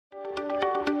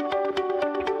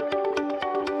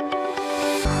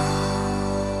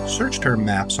Search term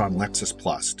maps on Lexis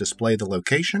Plus display the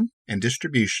location and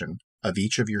distribution of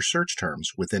each of your search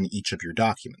terms within each of your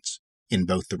documents, in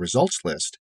both the results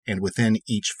list and within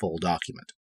each full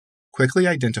document. Quickly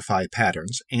identify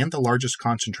patterns and the largest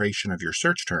concentration of your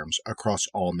search terms across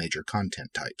all major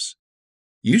content types.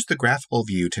 Use the graphical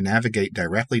view to navigate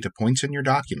directly to points in your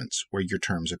documents where your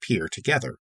terms appear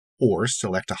together, or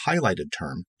select a highlighted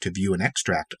term to view an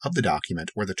extract of the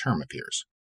document where the term appears.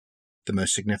 The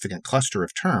most significant cluster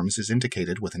of terms is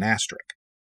indicated with an asterisk.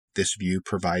 This view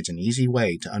provides an easy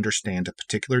way to understand a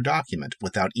particular document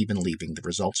without even leaving the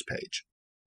results page.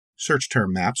 Search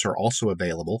term maps are also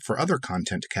available for other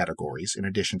content categories in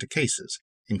addition to cases,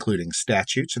 including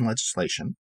statutes and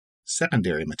legislation,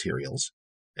 secondary materials,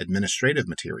 administrative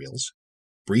materials,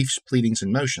 briefs, pleadings,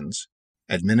 and motions,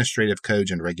 administrative codes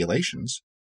and regulations,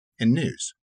 and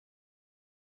news.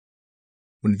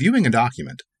 When viewing a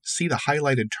document, see the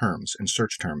highlighted terms and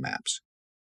search term maps.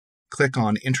 Click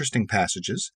on Interesting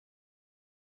Passages,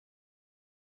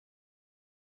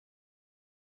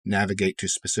 navigate to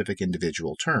specific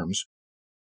individual terms,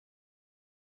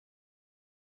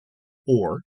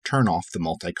 or turn off the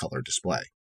multicolor display.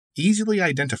 Easily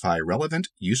identify relevant,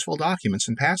 useful documents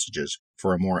and passages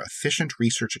for a more efficient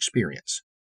research experience,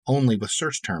 only with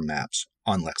search term maps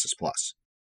on Lexis Plus.